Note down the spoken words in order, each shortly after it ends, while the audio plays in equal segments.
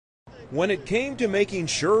When it came to making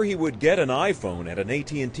sure he would get an iPhone at an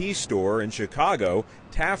AT&T store in Chicago,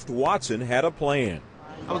 Taft Watson had a plan.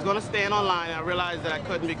 I was going to stand online. I realized that I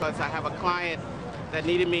couldn't because I have a client that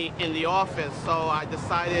needed me in the office, so I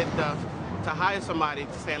decided to hire somebody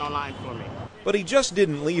to stand online for me. But he just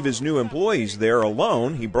didn't leave his new employees there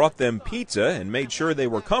alone. He brought them pizza and made sure they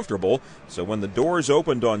were comfortable, so when the doors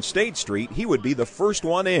opened on State Street, he would be the first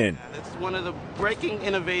one in. It's one of the breaking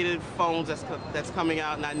innovative phones that's coming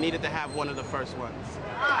out, and I needed to have one of the first ones.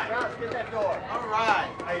 All right, get that door. All right.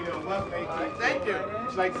 How you doing? Well, thank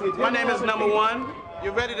you. My name is Number One.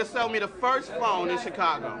 You're ready to sell me the first phone in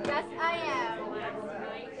Chicago? Yes, I am.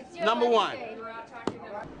 It's your Number One.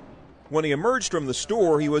 When he emerged from the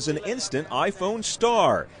store, he was an instant iPhone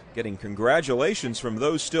star, getting congratulations from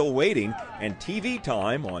those still waiting and TV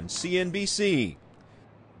time on CNBC.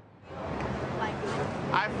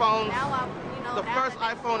 iPhones, the first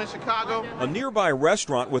iPhone in Chicago. A nearby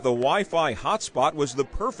restaurant with a Wi-Fi hotspot was the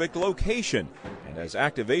perfect location. And as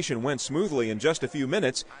activation went smoothly in just a few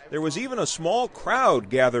minutes, there was even a small crowd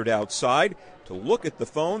gathered outside to look at the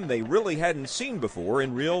phone they really hadn't seen before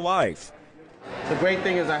in real life. The great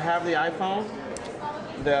thing is I have the iPhone.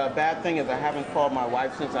 The bad thing is I haven't called my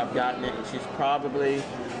wife since I've gotten it, and she's probably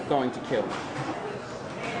going to kill me.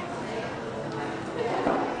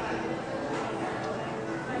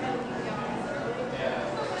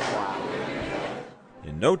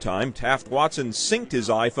 In no time, Taft Watson synced his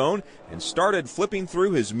iPhone and started flipping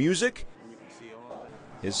through his music,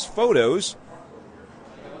 his photos,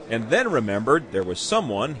 and then remembered there was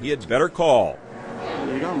someone he had better call.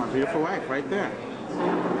 There you go, my beautiful wife, right there.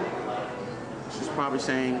 She's probably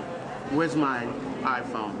saying, "Where's my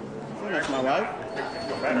iPhone?" That's my wife.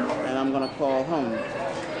 And I'm gonna call home.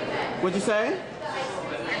 What'd you say?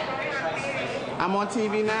 I'm on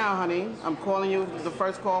TV now, honey. I'm calling you the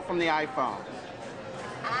first call from the iPhone.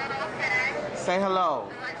 Say hello.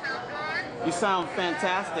 You sound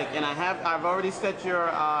fantastic, and I've already set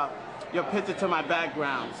your picture to my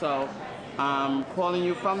background. So I'm calling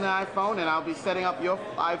you from the iPhone, and I'll be setting up your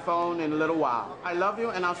iPhone in a little while. I love you,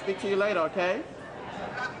 and I'll speak to you later, okay?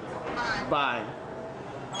 Bye.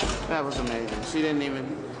 That was amazing. She didn't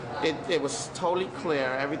even, it was totally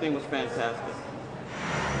clear. Everything was fantastic.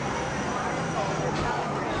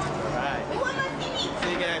 All right.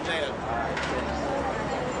 See you guys later.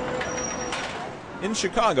 In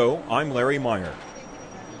Chicago, I'm Larry Meyer.